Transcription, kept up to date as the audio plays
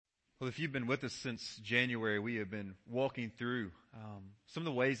Well, if you've been with us since January, we have been walking through some of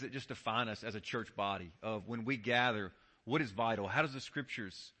the ways that just define us as a church body, of when we gather, what is vital? How does the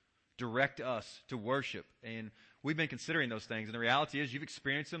Scriptures direct us to worship? And we've been considering those things, and the reality is you've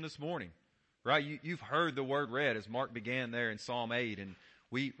experienced them this morning, right? You've heard the Word read as Mark began there in Psalm 8, and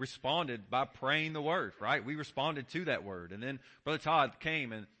we responded by praying the Word, right? We responded to that Word. And then Brother Todd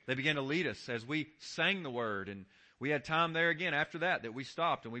came, and they began to lead us as we sang the Word, and we had time there again after that we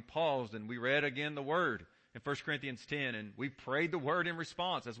stopped and we paused and we read again the Word in 1 Corinthians 10, and we prayed the Word in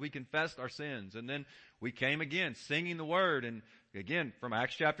response as we confessed our sins. And then we came again singing the Word, and again from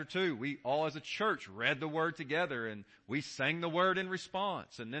Acts chapter 2, we all as a church read the Word together and we sang the Word in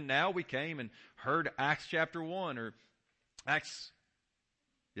response. And then now we came and heard Acts chapter 1 or Acts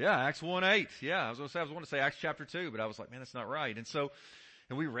 1:8. Yeah, I was going to say Acts chapter 2, but I was like, man, that's not right.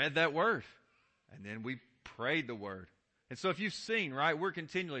 And we read that Word, and then we prayed the Word. And so if you've seen, right, we're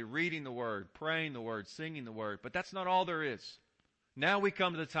continually reading the Word, praying the Word, singing the Word, but that's not all there is. Now we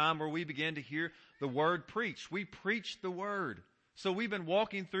come to the time where we begin to hear the Word preached. We preach the Word. So we've been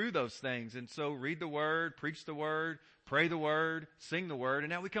walking through those things. And so read the Word, preach the Word, pray the Word, sing the Word. And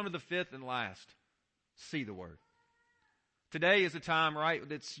now we come to the fifth and last, see the Word. Today is a time, right,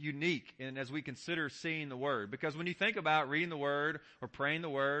 that's unique and as we consider seeing the Word. Because when you think about reading the Word or praying the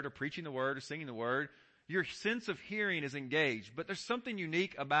Word or preaching the Word or singing the Word, your sense of hearing is engaged. But there's something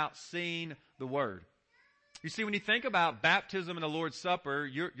unique about seeing the Word. You see, when you think about baptism and the Lord's Supper,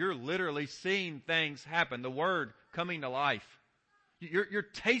 you're literally seeing things happen. The Word coming to life. You're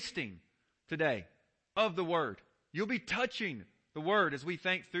tasting today of the Word. You'll be touching the Word as we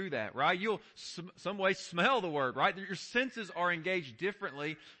think through that, right? You'll some way smell the Word, right? Your senses are engaged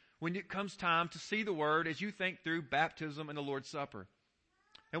differently when it comes time to see the Word as you think through baptism and the Lord's Supper.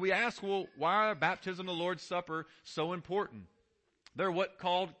 And we ask, well, why are baptism and the Lord's Supper so important? They're what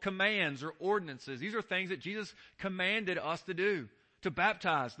called commands or ordinances. These are things that Jesus commanded us to do. To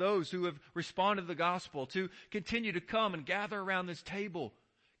baptize those who have responded to the gospel. To continue to come and gather around this table.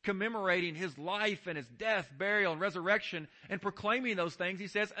 Commemorating His life and His death, burial, and resurrection. And proclaiming those things, He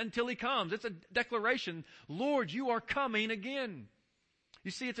says, until He comes. It's a declaration. Lord, you are coming again. You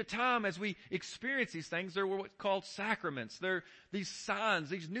see, it's a time as we experience these things, they're what's called sacraments. They're these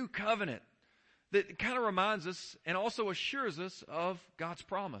signs, these new covenant that kind of reminds us and also assures us of God's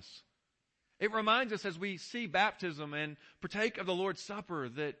promise. It reminds us as we see baptism and partake of the Lord's Supper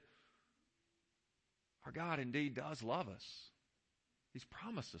that our God indeed does love us. He's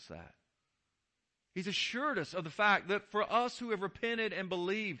promised us that. He's assured us of the fact that for us who have repented and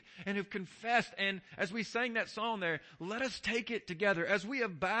believed and have confessed, and as we sang that song there, let us take it together as we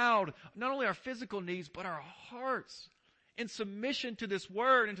have bowed not only our physical knees but our hearts in submission to this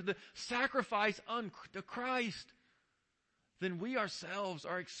Word and to the sacrifice unto Christ, then we ourselves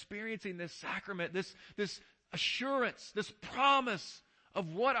are experiencing this sacrament, this assurance, this promise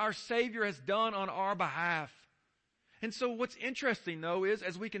of what our Savior has done on our behalf. And so what's interesting, though, is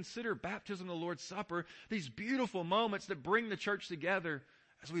as we consider baptism and the Lord's Supper, these beautiful moments that bring the church together,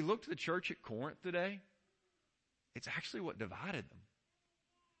 as we look to the church at Corinth today, it's actually what divided them.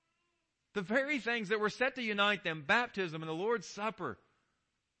 The very things that were set to unite them, baptism and the Lord's Supper,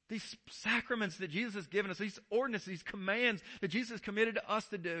 these sacraments that Jesus has given us, these ordinances, these commands that Jesus has committed to us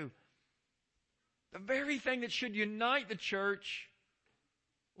to do, the very thing that should unite the church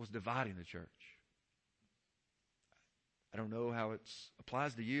was dividing the church. I don't know how it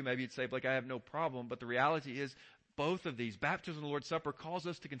applies to you. Maybe you'd say, Blake, I have no problem. But the reality is both of these, baptism and the Lord's Supper, cause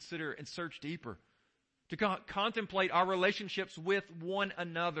us to consider and search deeper. To contemplate our relationships with one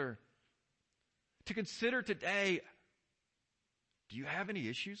another. To consider today, do you have any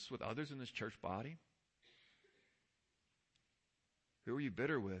issues with others in this church body? Who are you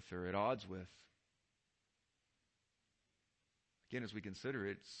bitter with or at odds with? Again, as we consider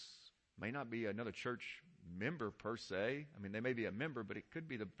it, may not be another church member per se. I mean, they may be a member, but it could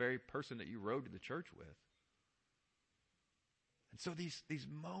be the very person that you rode to the church with. And so these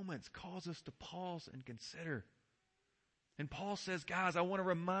moments cause us to pause and consider. And Paul says, guys, I want to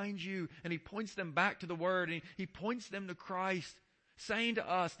remind you, and he points them back to the Word, and he points them to Christ, saying to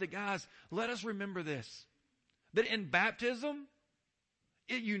us that, guys, let us remember this, that in baptism,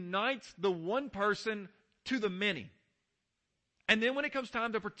 it unites the one person to the many. And then when it comes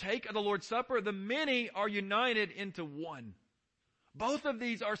time to partake of the Lord's Supper, the many are united into one. Both of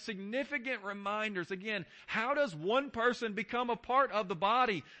these are significant reminders. Again, how does one person become a part of the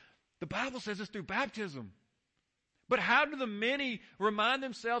body? The Bible says it's through baptism. But how do the many remind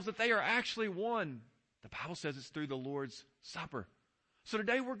themselves that they are actually one? The Bible says it's through the Lord's Supper. So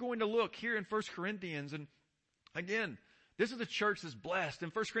today we're going to look here in 1 Corinthians, and again, This is a church that's blessed. In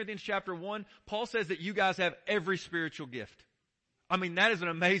 1 Corinthians chapter 1, Paul says that you guys have every spiritual gift. I mean, that is an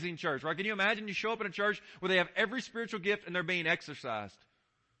amazing church, right? Can you imagine you show up in a church where they have every spiritual gift and they're being exercised?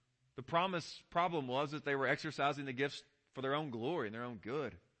 The problem was that they were exercising the gifts for their own glory and their own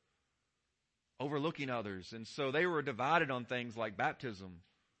good, overlooking others. And so they were divided on things like baptism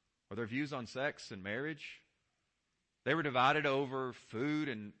or their views on sex and marriage. They were divided over food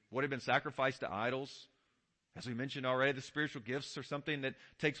and what had been sacrificed to idols. As we mentioned already, the spiritual gifts are something that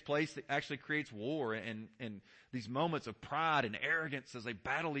takes place that actually creates war and these moments of pride and arrogance as they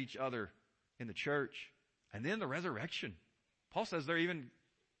battle each other in the church. And then the resurrection. Paul says they're even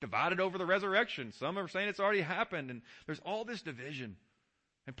divided over the resurrection. Some are saying it's already happened, and there's all this division.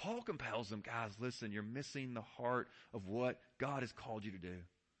 And Paul compels them, guys, listen, you're missing the heart of what God has called you to do.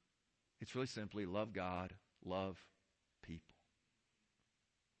 It's really simply love God, love people.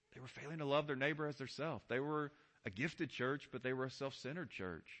 They were failing to love their neighbor as themselves. They were a gifted church, but they were a self-centered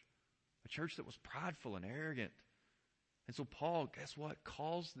church. A church that was prideful and arrogant. And so Paul, guess what?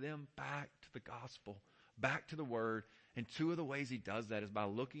 Calls them back to the gospel, back to the word. And two of the ways he does that is by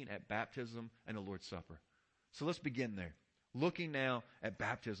looking at baptism and the Lord's Supper. So let's begin there. Looking now at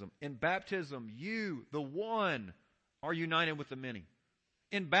baptism. In baptism, you, the one, are united with the many.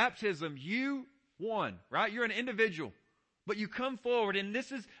 In baptism, you, one, right? You're an individual. But you come forward, and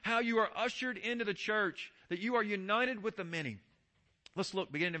this is how you are ushered into the church, that you are united with the many. Let's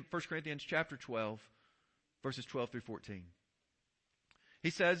look, beginning in 1 Corinthians chapter 12, verses 12 through 14. He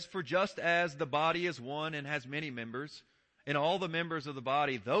says, "For just as the body is one and has many members, and all the members of the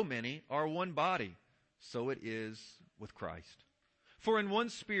body, though many, are one body, so it is with Christ. For in one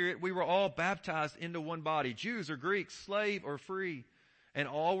Spirit we were all baptized into one body, Jews or Greeks, slave or free, and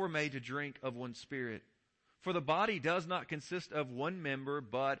all were made to drink of one Spirit. For the body does not consist of one member,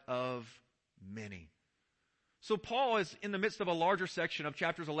 but of many." So Paul is in the midst of a larger section of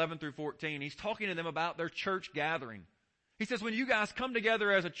chapters 11 through 14. He's talking to them about their church gathering. He says, when you guys come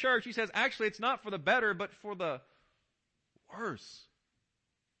together as a church, he says, actually it's not for the better, but for the worse.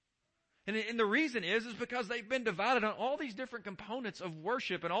 And the reason is because they've been divided on all these different components of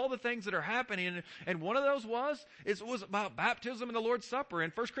worship and all the things that are happening. And one of those was about baptism and the Lord's Supper.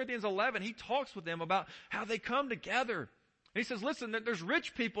 In 1 Corinthians 11, he talks with them about how they come together. And he says, listen, there's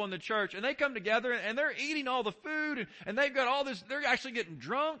rich people in the church, and they come together, and they're eating all the food, and they've got all this, they're actually getting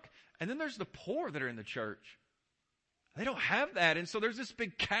drunk. And then there's the poor that are in the church. They don't have that. And so there's this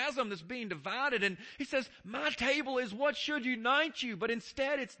big chasm that's being divided. And he says, my table is what should unite you, but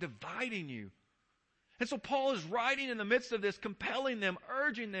instead it's dividing you. And so Paul is writing in the midst of this, compelling them,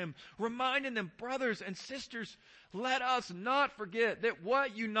 urging them, reminding them, brothers and sisters, let us not forget that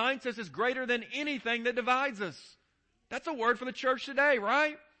what unites us is greater than anything that divides us. That's a word for the church today,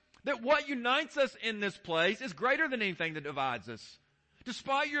 right? That what unites us in this place is greater than anything that divides us.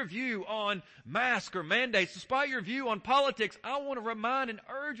 Despite your view on masks or mandates, despite your view on politics, I want to remind and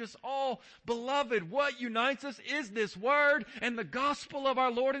urge us all, beloved, what unites us is this word and the gospel of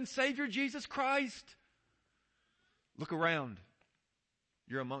our Lord and Savior Jesus Christ. Look around.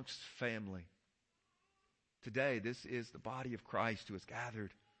 You're amongst family. Today, this is the body of Christ who is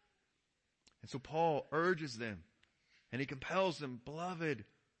gathered. And so Paul urges them and he compels them, beloved,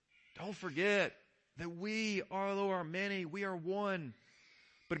 don't forget that we, although are many, we are one.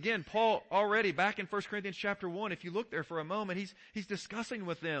 But again, Paul already back in 1 Corinthians chapter 1, if you look there for a moment, he's discussing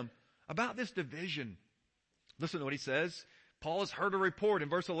with them about this division. Listen to what he says. Paul has heard a report in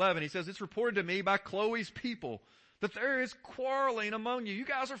verse 11. He says, it's reported to me by Chloe's people that there is quarreling among you. You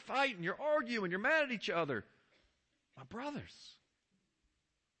guys are fighting, you're arguing, you're mad at each other. My brothers,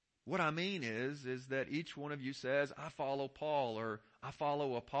 what I mean is that each one of you says, I follow Paul, or I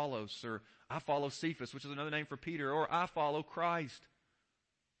follow Apollos, or I follow Cephas, which is another name for Peter, or I follow Christ.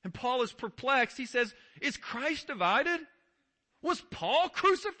 And Paul is perplexed. He says, is Christ divided? Was Paul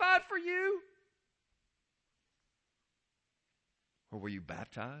crucified for you? Or were you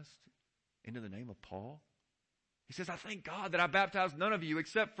baptized into the name of Paul? He says, I thank God that I baptized none of you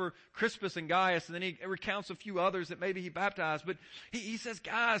except for Crispus and Gaius. And then he recounts a few others that maybe he baptized. But he says,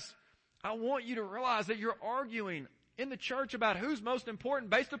 guys, I want you to realize that you're arguing in the church about who's most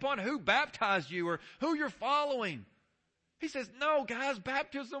important based upon who baptized you or who you're following. He says, no, guys,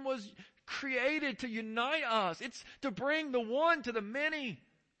 baptism was created to unite us. It's to bring the one to the many.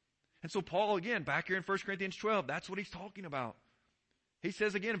 And so Paul, again, back here in 1 Corinthians 12, that's what he's talking about. He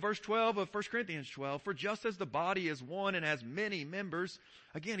says again in verse 12 of 1 Corinthians 12, for just as the body is one and has many members,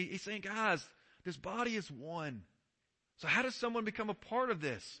 again, he's saying, guys, this body is one. So how does someone become a part of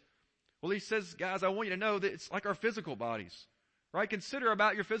this? Well, he says, guys, I want you to know that it's like our physical bodies. Right? Consider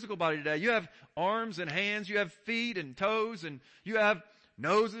about your physical body today. You have arms and hands, you have feet and toes, and you have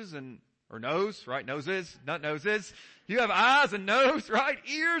noses or nose, right? Noses, not noses. You have eyes and nose, right?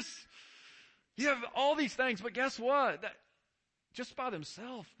 Ears. You have all these things, but guess what? Just by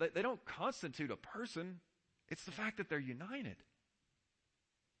themselves, they don't constitute a person. It's the fact that they're united.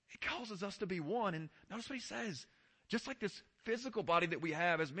 It causes us to be one. And notice what he says. Just like this physical body that we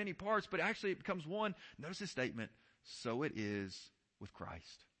have has many parts, but actually it becomes one. Notice his statement. So it is with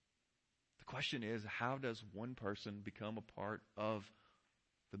Christ. The question is, how does one person become a part of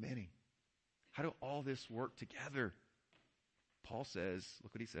the many? How do all this work together? Paul says,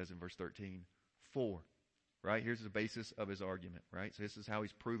 look what he says in verse 13. For, right? Here's the basis of his argument, right? So this is how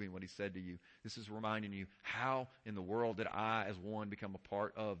he's proving what he said to you. This is reminding you, how in the world did I as one become a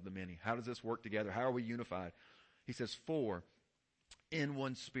part of the many? How does this work together? How are we unified? He says, for in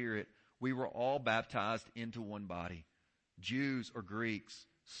one Spirit we were all baptized into one body, Jews or Greeks,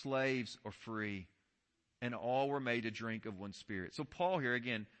 slaves or free, and all were made to drink of one Spirit. So Paul here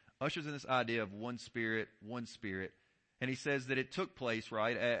again ushers in this idea of one Spirit, and he says that it took place,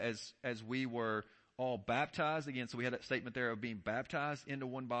 right, as we were all baptized again. So we had that statement there of being baptized into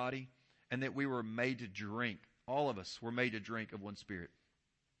one body, and that we were made to drink. All of us were made to drink of one Spirit.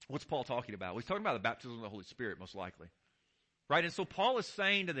 What's Paul talking about? Well, he's talking about the baptism of the Holy Spirit, most likely. Right? And so Paul is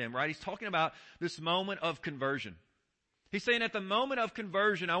saying to them, right, he's talking about this moment of conversion. He's saying at the moment of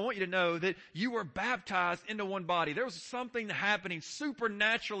conversion, I want you to know that you were baptized into one body. There was something happening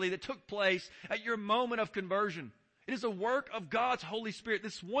supernaturally that took place at your moment of conversion. It is a work of God's Holy Spirit,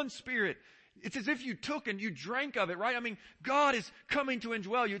 this one Spirit. It's as if you took and you drank of it, right? I mean, God is coming to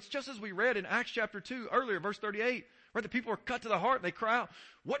indwell you. It's just as we read in Acts chapter 2 earlier, verse 38. Right, the people are cut to the heart. They cry out,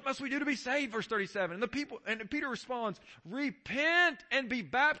 what must we do to be saved? Verse 37. And Peter responds, repent and be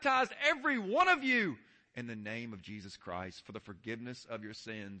baptized, every one of you, in the name of Jesus Christ for the forgiveness of your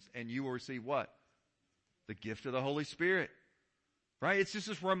sins. And you will receive what? The gift of the Holy Spirit. Right? It's just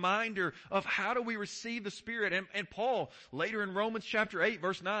this reminder of how do we receive the Spirit. And Paul, later in Romans chapter 8,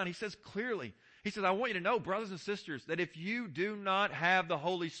 verse 9, he says clearly, he says, I want you to know, brothers and sisters, that if you do not have the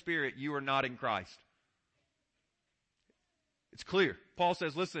Holy Spirit, you are not in Christ. It's clear. Paul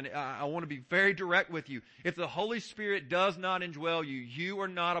says, listen, I want to be very direct with you. If the Holy Spirit does not indwell you, you are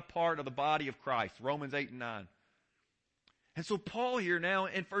not a part of the body of Christ. Romans 8 and 9. And so Paul here now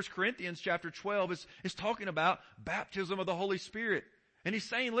in 1 Corinthians chapter 12 is talking about baptism of the Holy Spirit. And he's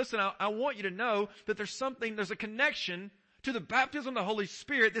saying, listen, I want you to know that there's a connection to the baptism of the Holy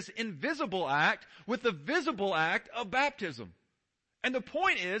Spirit, this invisible act, with the visible act of baptism. And the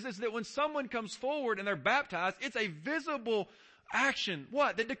point is that when someone comes forward and they're baptized, it's a visible action.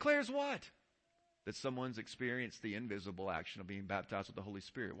 What? That declares what? That someone's experienced the invisible action of being baptized with the Holy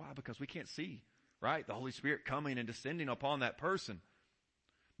Spirit. Why? Because we can't see, right? The Holy Spirit coming and descending upon that person.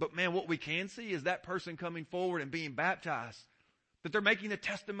 But man, what we can see is that person coming forward and being baptized. That they're making the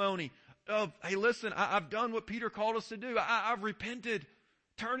testimony of, hey, listen, I've done what Peter called us to do. I've repented.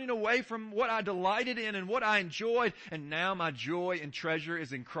 Turning away from what I delighted in and what I enjoyed, and now my joy and treasure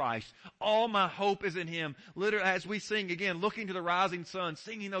is in Christ. All my hope is in Him. Literally, as we sing again, looking to the rising sun,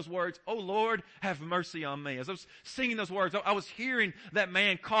 singing those words, oh Lord, have mercy on me. As I was singing those words, I was hearing that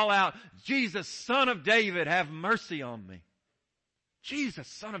man call out, Jesus, Son of David, have mercy on me. Jesus,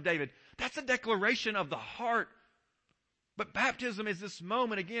 Son of David. That's a declaration of the heart. But baptism is this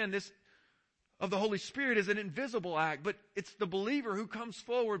moment, again, this of the Holy Spirit is an invisible act, but it's the believer who comes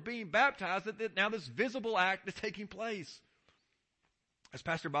forward being baptized that now this visible act is taking place. As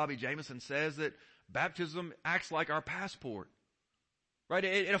Pastor Bobby Jameson says, that baptism acts like our passport. Right?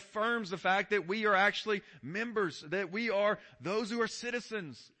 It affirms the fact that we are actually members, that we are those who are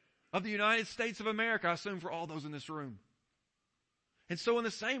citizens of the United States of America, I assume for all those in this room. And so in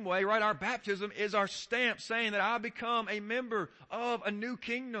the same way, right, our baptism is our stamp saying that I become a member of a new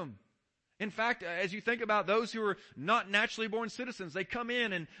kingdom. In fact, as you think about those who are not naturally born citizens, they come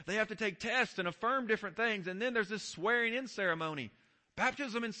in and they have to take tests and affirm different things. And then there's this swearing in ceremony.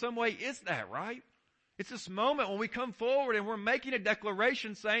 Baptism in some way is that, right? It's this moment when we come forward and we're making a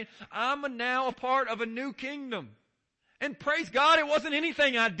declaration saying, I'm now a part of a new kingdom. And praise God, it wasn't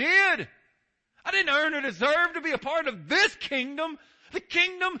anything I did. I didn't earn or deserve to be a part of this kingdom. The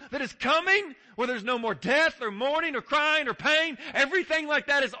kingdom that is coming, where there's no more death or mourning or crying or pain, everything like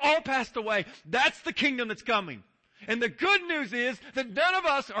that is all passed away. That's the kingdom that's coming. And the good news is that none of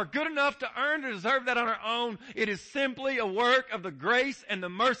us are good enough to earn or deserve that on our own. It is simply a work of the grace and the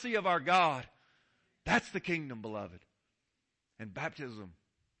mercy of our God. That's the kingdom, beloved. And baptism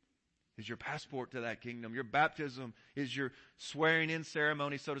is your passport to that kingdom. Your baptism is your swearing in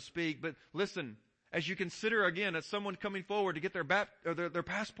ceremony, so to speak. But listen, As you consider again as someone coming forward to get their their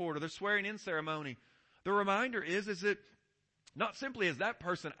passport or their swearing in ceremony, the reminder is that not simply is that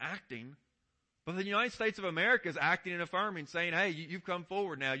person acting, but the United States of America is acting and affirming, saying, hey, you've come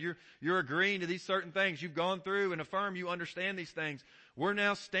forward now. You're agreeing to these certain things. You've gone through and affirmed you understand these things. We're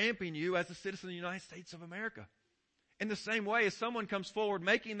now stamping you as a citizen of the United States of America. In the same way, as someone comes forward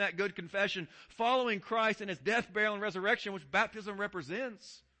making that good confession, following Christ in His death, burial, and resurrection, which baptism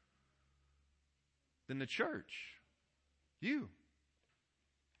represents, then the church, you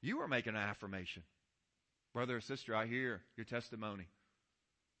are making an affirmation. Brother or sister, I hear your testimony.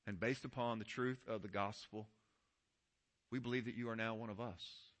 And based upon the truth of the gospel, we believe that you are now one of us.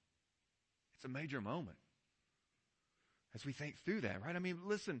 It's a major moment as we think through that, right? I mean,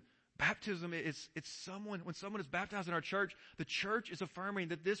 listen, baptism it's when someone is baptized in our church, the church is affirming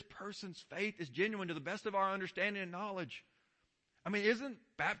that this person's faith is genuine to the best of our understanding and knowledge. I mean, isn't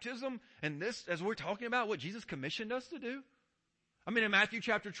baptism and this, as we're talking about, what Jesus commissioned us to do? I mean, in Matthew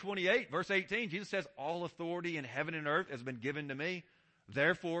chapter 28, verse 18, Jesus says, all authority in heaven and earth has been given to me.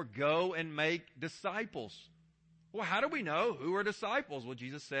 Therefore, go and make disciples. Well, how do we know who are disciples? Well,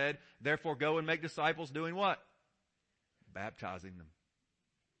 Jesus said, therefore, go and make disciples doing what? Baptizing them.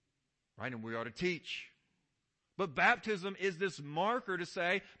 Right? And we are to teach. But baptism is this marker to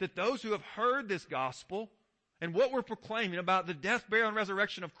say that those who have heard this gospel and what we're proclaiming about the death, burial, and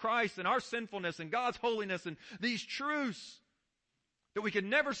resurrection of Christ and our sinfulness and God's holiness and these truths, that we can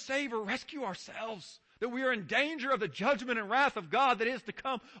never save or rescue ourselves, that we are in danger of the judgment and wrath of God that is to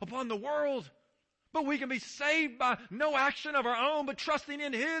come upon the world. But we can be saved by no action of our own, but trusting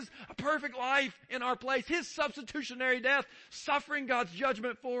in His perfect life in our place, His substitutionary death, suffering God's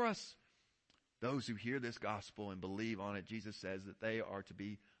judgment for us. Those who hear this gospel and believe on it, Jesus says that they are to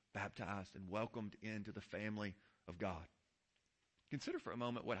be baptized and welcomed into the family of God. Consider for a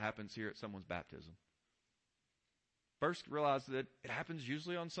moment what happens here at someone's baptism. First, realize that it happens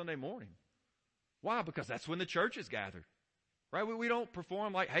usually on Sunday morning. Why? Because that's when the church is gathered. Right? We don't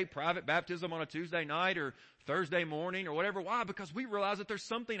perform like, hey, private baptism on a Tuesday night or Thursday morning or whatever. Why? Because we realize that there's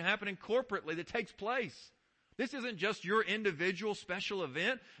something happening corporately that takes place. This isn't just your individual special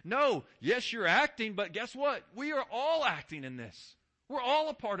event. No, yes, you're acting, but guess what? We are all acting in this. We're all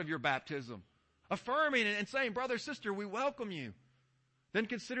a part of your baptism. Affirming and saying, brother, sister, we welcome you. Then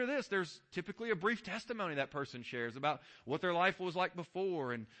consider this. There's typically a brief testimony that person shares about what their life was like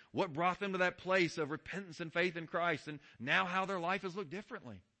before and what brought them to that place of repentance and faith in Christ and now how their life has looked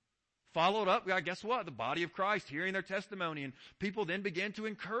differently. Followed up, guess what? The body of Christ hearing their testimony, and people then begin to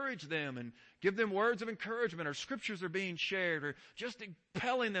encourage them and give them words of encouragement, or scriptures are being shared, or just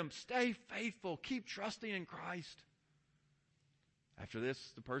impelling them, stay faithful, keep trusting in Christ. After this,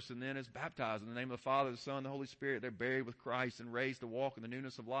 the person then is baptized in the name of the Father, the Son, and the Holy Spirit. They're buried with Christ and raised to walk in the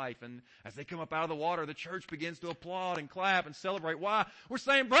newness of life. And as they come up out of the water, the church begins to applaud and clap and celebrate. Why? We're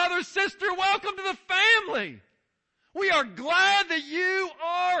saying, brother, sister, welcome to the family. We are glad that you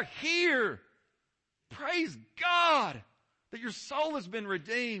are here. Praise God that your soul has been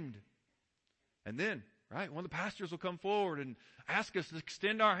redeemed. And then, right, one of the pastors will come forward and ask us to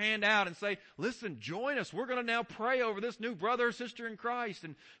extend our hand out and say, listen, join us. We're going to now pray over this new brother or sister in Christ.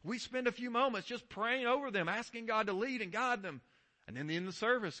 And we spend a few moments just praying over them, asking God to lead and guide them. And then in the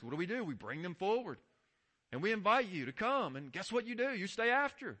service, what do? We bring them forward. And we invite you to come. And guess what you do? You stay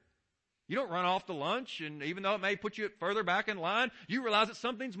after. You don't run off to lunch. And even though it may put you further back in line, you realize that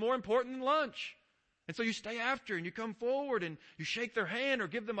something's more important than lunch. And so you stay after and you come forward and you shake their hand or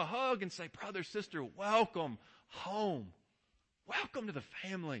give them a hug and say, brother, sister, welcome home. Welcome to the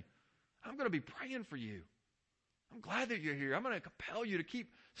family. I'm going to be praying for you. I'm glad that you're here. I'm going to compel you to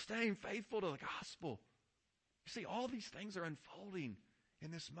keep staying faithful to the gospel. You see, all these things are unfolding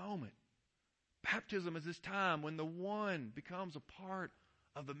in this moment. Baptism is this time when the one becomes a part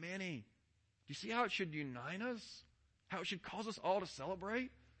of the many. Do you see how it should unite us? How it should cause us all to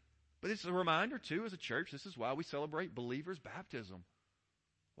celebrate? But it's a reminder, too, as a church, this is why we celebrate believers' baptism.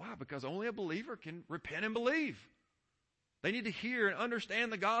 Why? Because only a believer can repent and believe. They need to hear and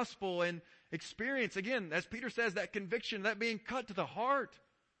understand the gospel and experience, again, as Peter says, that conviction, that being cut to the heart.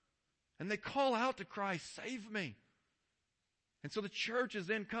 And they call out to Christ, save me. And so the church is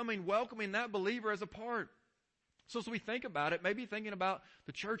then coming, welcoming that believer as a part. So as we think about it, maybe thinking about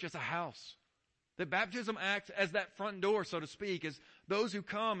the church as a house. That baptism acts as that front door, so to speak, as those who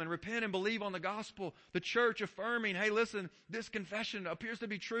come and repent and believe on the gospel. The church affirming, hey, listen, this confession appears to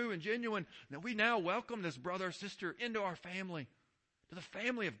be true and genuine. Now we now welcome this brother or sister into our family, to the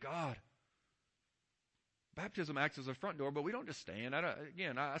family of God. Baptism acts as a front door, but we don't just stand.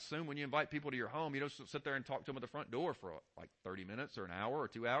 I assume when you invite people to your home, you don't sit there and talk to them at the front door for like 30 minutes or an hour or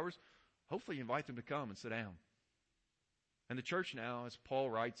 2 hours. hopefully you invite them to come and sit down. And the church now, as Paul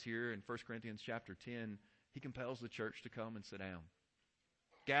writes here in 1 Corinthians chapter 10, he compels the church to come and sit down,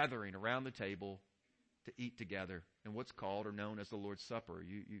 gathering around the table to eat together in what's called or known as the Lord's Supper.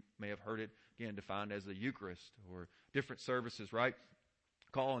 You may have heard it, again, defined as the Eucharist or different services, right?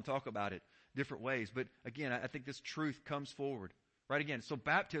 Call and talk about it different ways. But again, I think this truth comes forward, right? Again, so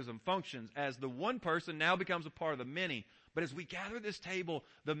baptism functions as the one person now becomes a part of the many. But as we gather at this table,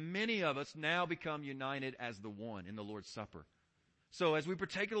 the many of us now become united as the one in the Lord's Supper. So as we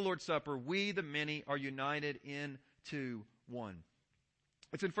partake of the Lord's Supper, we, the many, are united into one.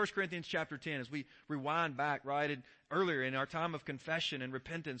 It's in 1 Corinthians chapter 10, as we rewind back, right? And earlier in our time of confession and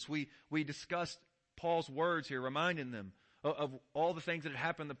repentance, we discussed Paul's words here, reminding them of all the things that had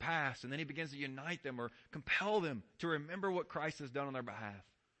happened in the past. And then he begins to unite them or compel them to remember what Christ has done on their behalf.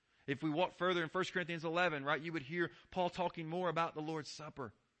 If we walk further in 1 Corinthians 11, right, you would hear Paul talking more about the Lord's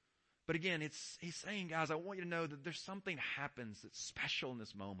Supper. But again, he's saying, guys, I want you to know that there's something happens that's special in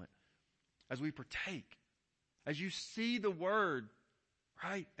this moment. As we partake, as you see the Word,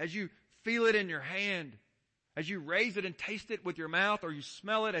 right, as you feel it in your hand, as you raise it and taste it with your mouth, or you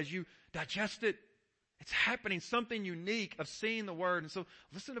smell it, as you digest it, it's happening, something unique of seeing the Word. And so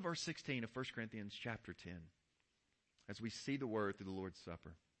listen to verse 16 of 1 Corinthians chapter 10, as we see the Word through the Lord's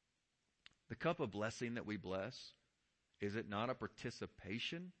Supper. The cup of blessing that we bless, is it not a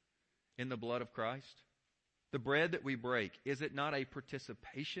participation in the blood of Christ? The bread that we break, is it not a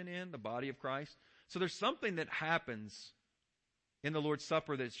participation in the body of Christ? So there's something that happens in the Lord's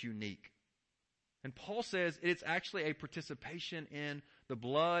Supper that's unique. And Paul says it's actually a participation in the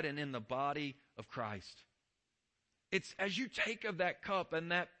blood and in the body of Christ. It's as you take of that cup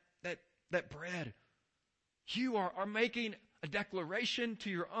and that bread, you are making a declaration to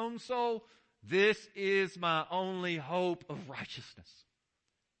your own soul, this is my only hope of righteousness.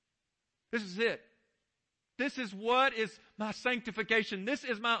 This is it. This is what is my sanctification. This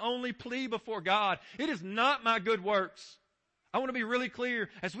is my only plea before God. It is not my good works. I want to be really clear.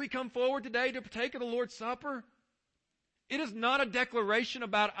 As we come forward today to partake of the Lord's Supper, it is not a declaration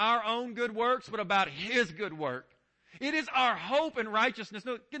about our own good works, but about His good work. It is our hope in righteousness.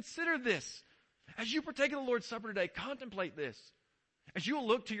 Now, consider this. As you partake of the Lord's Supper today, contemplate this. As you'll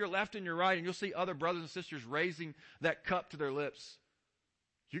look to your left and your right, and you'll see other brothers and sisters raising that cup to their lips,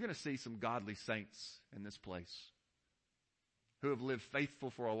 you're going to see some godly saints in this place who have lived faithful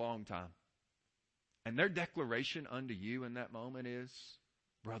for a long time. And their declaration unto you in that moment is,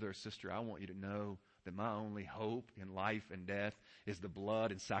 brother or sister, I want you to know that my only hope in life and death is the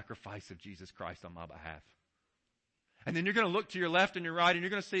blood and sacrifice of Jesus Christ on my behalf. And then you're going to look to your left and your right, and you're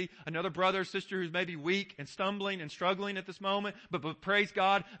going to see another brother or sister who's maybe weak and stumbling and struggling at this moment, but praise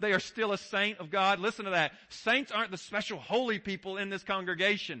God, they are still a saint of God. Listen to that. Saints aren't the special holy people in this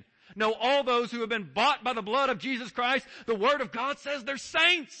congregation. No, all those who have been bought by the blood of Jesus Christ, the Word of God says they're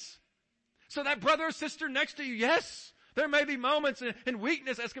saints. So that brother or sister next to you, yes, there may be moments in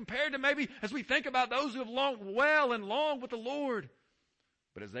weakness as compared to maybe as we think about those who have longed well and long with the Lord.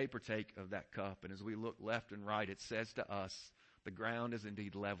 But as they partake of that cup, and as we look left and right, it says to us, the ground is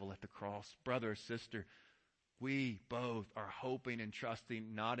indeed level at the cross. Brother or sister, we both are hoping and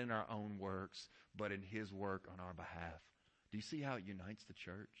trusting not in our own works, but in His work on our behalf. Do you see how it unites the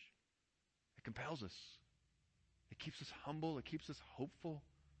church? It compels us. It keeps us humble. It keeps us hopeful.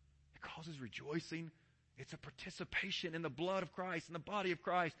 It causes rejoicing. It's a participation in the blood of Christ, in the body of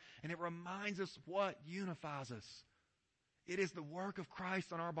Christ. And it reminds us what unifies us. It is the work of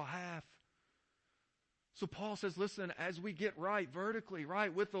Christ on our behalf. So Paul says, listen, as we get right vertically,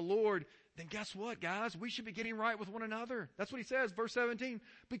 right with the Lord, then guess what, guys? We should be getting right with one another. That's what he says, verse 17.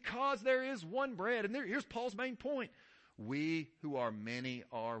 Because there is one bread. And here's Paul's main point. We who are many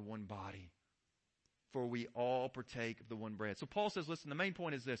are one body, for we all partake of the one bread. So Paul says, listen, the main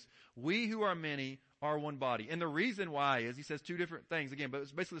point is this. We who are many are one body. And the reason why is, he says two different things again, but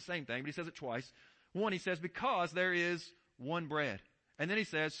it's basically the same thing, but he says it twice. One, he says, because there is one bread. And then he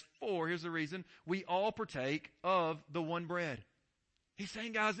says, here's the reason, we all partake of the one bread. He's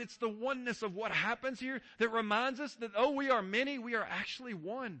saying, guys, it's the oneness of what happens here that reminds us that though we are many, we are actually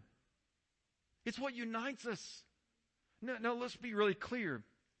one. It's what unites us. No, let's be really clear,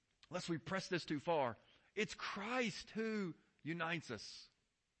 lest we press this too far. It's Christ who unites us.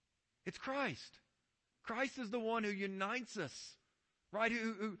 It's Christ. Christ is the one who unites us, right?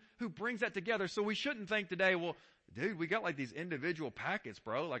 Who brings that together. So we shouldn't think today, well, dude, we got like these individual packets,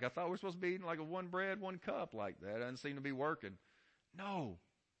 bro. Like I thought we were supposed to be eating like a one bread, one cup like that. It doesn't seem to be working. No,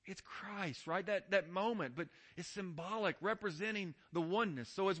 it's Christ, right? That moment, but it's symbolic, representing the oneness.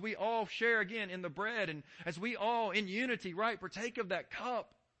 So as we all share again in the bread and as we all in unity, right, partake of that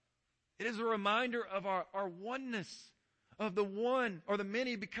cup, It is a reminder of our oneness, of the one or the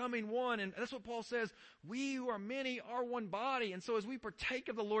many becoming one. And that's what Paul says. We who are many are one body. And so as we partake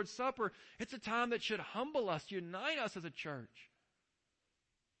of the Lord's Supper, it's a time that should humble us, unite us as a church.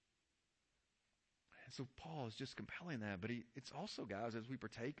 And so Paul is just compelling that. But it's also, guys, as we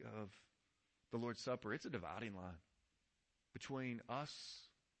partake of the Lord's Supper, it's a dividing line between us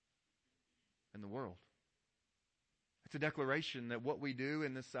and the world. It's a declaration that what we do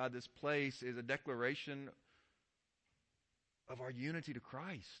inside this place is a declaration of our unity to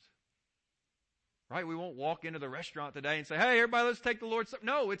Christ. Right? We won't walk into the restaurant today and say, hey, everybody, let's take the Lord's Supper.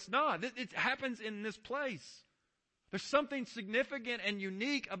 No, it's not. It happens in this place. There's something significant and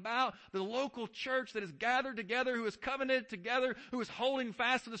unique about the local church that is gathered together, who is covenanted together, who is holding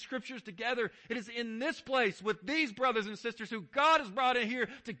fast to the Scriptures together. It is in this place with these brothers and sisters who God has brought in here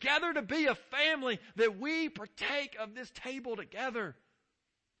together to be a family that we partake of this table together.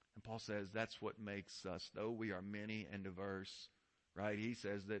 And Paul says that's what makes us, though we are many and diverse, right? He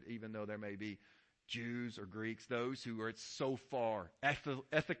says that even though there may be Jews or Greeks, those who are so far,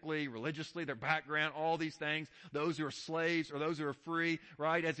 ethically, religiously, their background, all these things, those who are slaves or those who are free,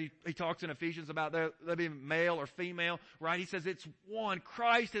 right? As he talks in Ephesians about them being male or female, right? He says it's one.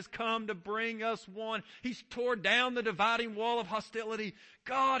 Christ has come to bring us one. He's torn down the dividing wall of hostility.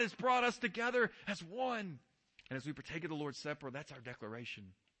 God has brought us together as one. And as we partake of the Lord's Supper, that's our declaration.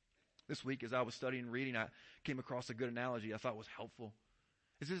 This week, as I was studying and reading, I came across a good analogy I thought was helpful.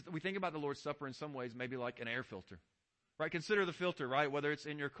 We think about the Lord's Supper in some ways maybe like an air filter, right? Consider the filter, right? Whether it's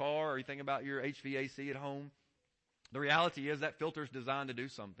in your car or you think about your HVAC at home. The reality is that filter is designed to do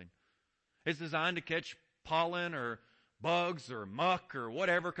something. It's designed to catch pollen or bugs or muck or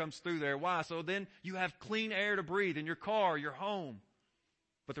whatever comes through there. Why? So then you have clean air to breathe in your car, your home.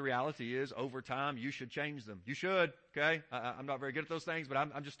 But the reality is, over time, you should change them. You should, okay? I'm not very good at those things, but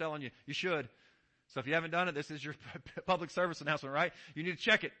I'm just telling you, you should. So if you haven't done it, this is your public service announcement, right? You need to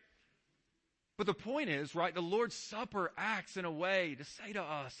check it. But the point is, right, the Lord's Supper acts in a way to say to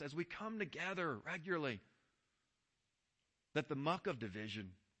us as we come together regularly that the muck of division,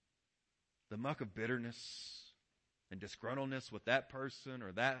 the muck of bitterness and disgruntledness with that person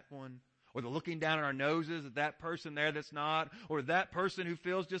or that one, or the looking down on our noses at that person there that's not, or that person who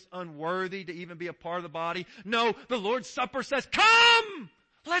feels just unworthy to even be a part of the body. No, the Lord's Supper says, come!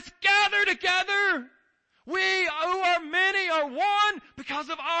 Let's gather together. We who are many are one because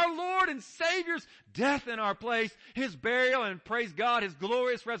of our Lord and Savior's death in our place, His burial, and praise God, His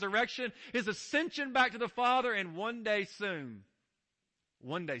glorious resurrection, His ascension back to the Father, and one day soon,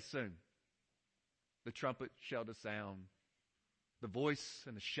 the trumpet shall sound. The voice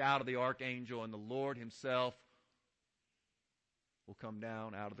and the shout of the archangel and the Lord Himself will come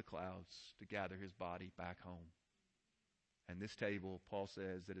down out of the clouds to gather His body back home. And this table, Paul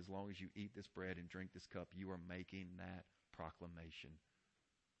says that as long as you eat this bread and drink this cup, you are making that proclamation.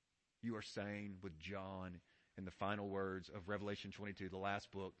 You are saying with John in the final words of Revelation 22, the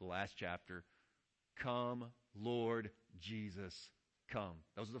last book, the last chapter, come, Lord Jesus, come.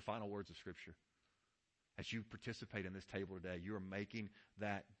 Those are the final words of Scripture. As you participate in this table today, you are making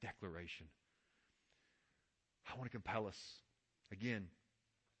that declaration. I want to compel us, again,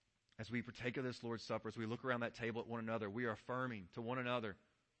 as we partake of this Lord's Supper, as we look around that table at one another, we are affirming to one another,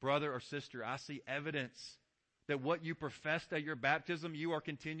 brother or sister, I see evidence that what you professed at your baptism, you are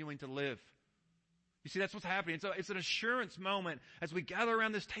continuing to live. You see, that's what's happening. It's an assurance moment as we gather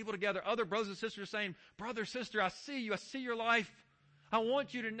around this table together. Other brothers and sisters are saying, brother, sister, I see you. I see your life. I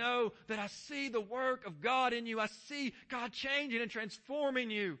want you to know that I see the work of God in you. I see God changing and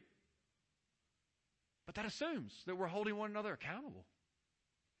transforming you. But that assumes that we're holding one another accountable.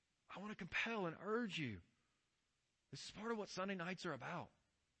 I want to compel and urge you. This is part of what Sunday nights are about.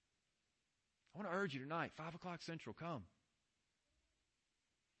 I want to urge you tonight, 5 o'clock Central, come.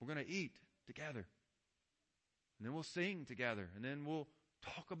 We're going to eat together. And then we'll sing together. And then we'll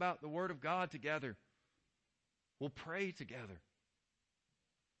talk about the Word of God together. We'll pray together.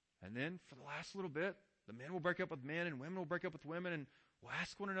 And then for the last little bit, the men will break up with men and women will break up with women, and we'll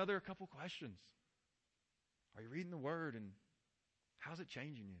ask one another a couple questions. Are you reading the Word, and how's it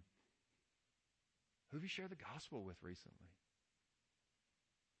changing you? Who have you shared the gospel with recently?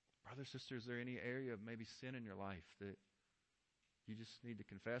 Brother, sister, is there any area of maybe sin in your life that you just need to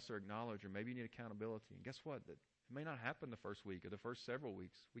confess or acknowledge, or maybe you need accountability? And guess what? That it may not happen the first week or the first several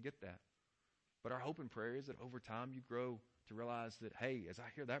weeks. We get that. But our hope and prayer is that over time you grow to realize that, hey, as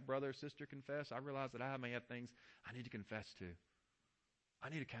I hear that brother or sister confess, I realize that I may have things I need to confess to. I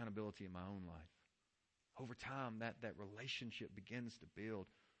need accountability in my own life. Over time, that relationship begins to build.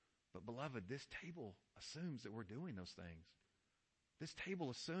 But beloved, this table assumes that we're doing those things. This table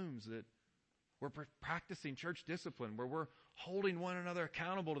assumes that we're practicing church discipline, where we're holding one another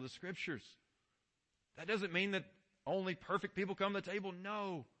accountable to the Scriptures. That doesn't mean that only perfect people come to the table.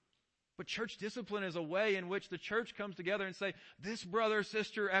 No. But church discipline is a way in which the church comes together and say, this brother or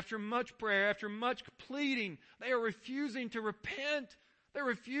sister, after much prayer, after much pleading, they are refusing to repent. They're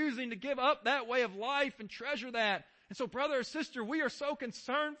refusing to give up that way of life and treasure that. And so, brother or sister, we are so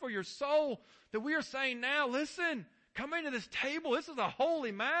concerned for your soul that we are saying now, listen, come into this table. This is a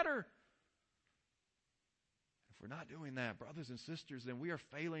holy matter. If we're not doing that, brothers and sisters, then we are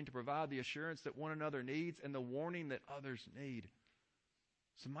failing to provide the assurance that one another needs and the warning that others need.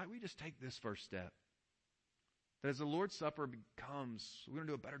 So might we just take this first step? That as the Lord's Supper becomes, we're going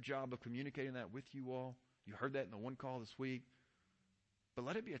to do a better job of communicating that with you all. You heard that in the one call this week. But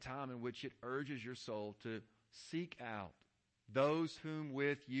let it be a time in which it urges your soul to seek out those whom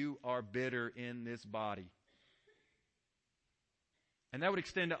with you are bitter in this body. And that would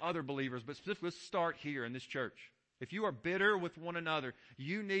extend to other believers, but specifically let's start here in this church. If you are bitter with one another,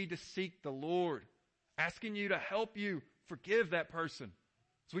 you need to seek the Lord, asking you to help you forgive that person.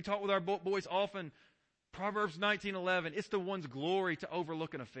 So we talk with our boys often, Proverbs 19:11, it's the one's glory to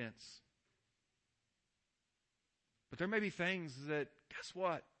overlook an offense. But there may be things that, guess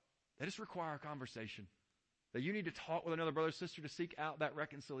what? They just require a conversation. That you need to talk with another brother or sister to seek out that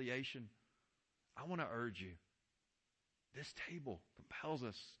reconciliation. I want to urge you. This table compels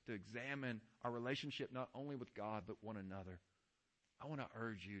us to examine our relationship not only with God, but one another. I want to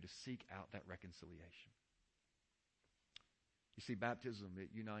urge you to seek out that reconciliation. You see, baptism,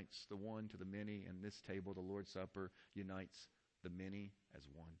 it unites the one to the many, and this table, the Lord's Supper, unites the many as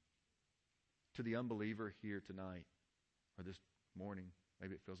one. To the unbeliever here tonight, or this morning,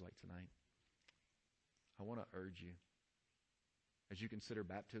 maybe it feels like tonight, I want to urge you, as you consider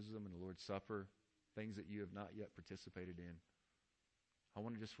baptism and the Lord's Supper, things that you have not yet participated in, I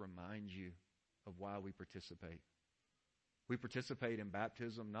want to just remind you of why we participate. We participate in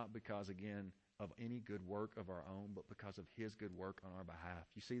baptism not because, again, of any good work of our own, but because of His good work on our behalf.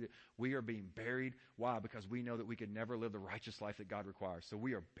 You see that we are being buried. Why? Because we know that we could never live the righteous life that God requires. So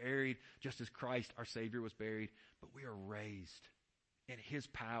we are buried just as Christ, our Savior, was buried, but we are raised in His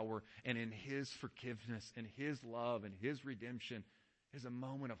power and in His forgiveness and His love and His redemption. It is a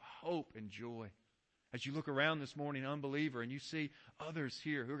moment of hope and joy. As you look around this morning, unbeliever, and you see others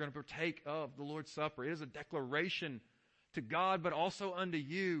here who are going to partake of the Lord's Supper, it is a declaration to God, but also unto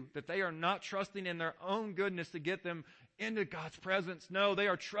you, that they are not trusting in their own goodness to get them into God's presence. No, they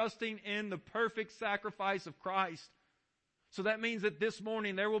are trusting in the perfect sacrifice of Christ. So that means that this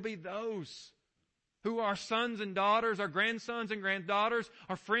morning there will be those who are sons and daughters, our grandsons and granddaughters,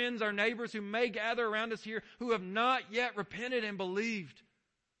 our friends, our neighbors who may gather around us here who have not yet repented and believed.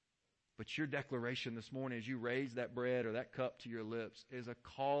 But your declaration this morning as you raise that bread or that cup to your lips is a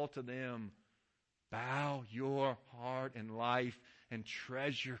call to them. Bow your heart and life and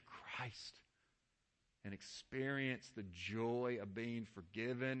treasure Christ and experience the joy of being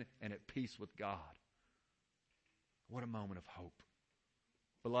forgiven and at peace with God. What a moment of hope.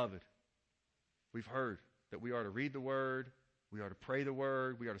 Beloved, we've heard that we are to read the Word, we are to pray the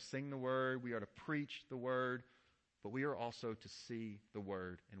Word, we are to sing the Word, we are to preach the Word, but we are also to see the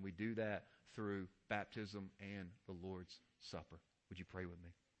Word, and we do that through baptism and the Lord's Supper. Would you pray with me?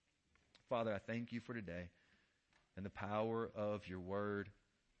 Father, I thank you for today and the power of your word,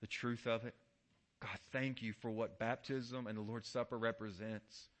 the truth of it. God, thank you for what baptism and the Lord's Supper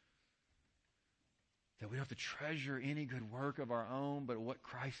represents. That we don't have to treasure any good work of our own, but what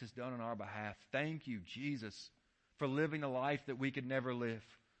Christ has done on our behalf. Thank you, Jesus, for living a life that we could never live.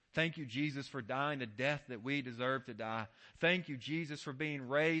 Thank you, Jesus, for dying the death that we deserve to die. Thank you, Jesus, for being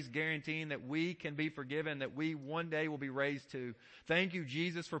raised, guaranteeing that we can be forgiven, that we one day will be raised too. Thank you,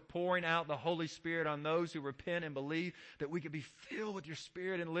 Jesus, for pouring out the Holy Spirit on those who repent and believe, that we could be filled with your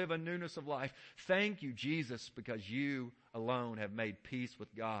Spirit and live a newness of life. Thank you, Jesus, because you alone have made peace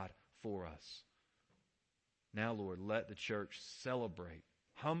with God for us. Now, Lord, let the church celebrate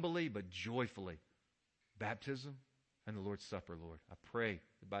humbly but joyfully baptism and the Lord's Supper, Lord. I pray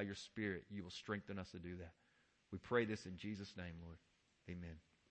that by your Spirit you will strengthen us to do that. We pray this in Jesus' name, Lord. Amen.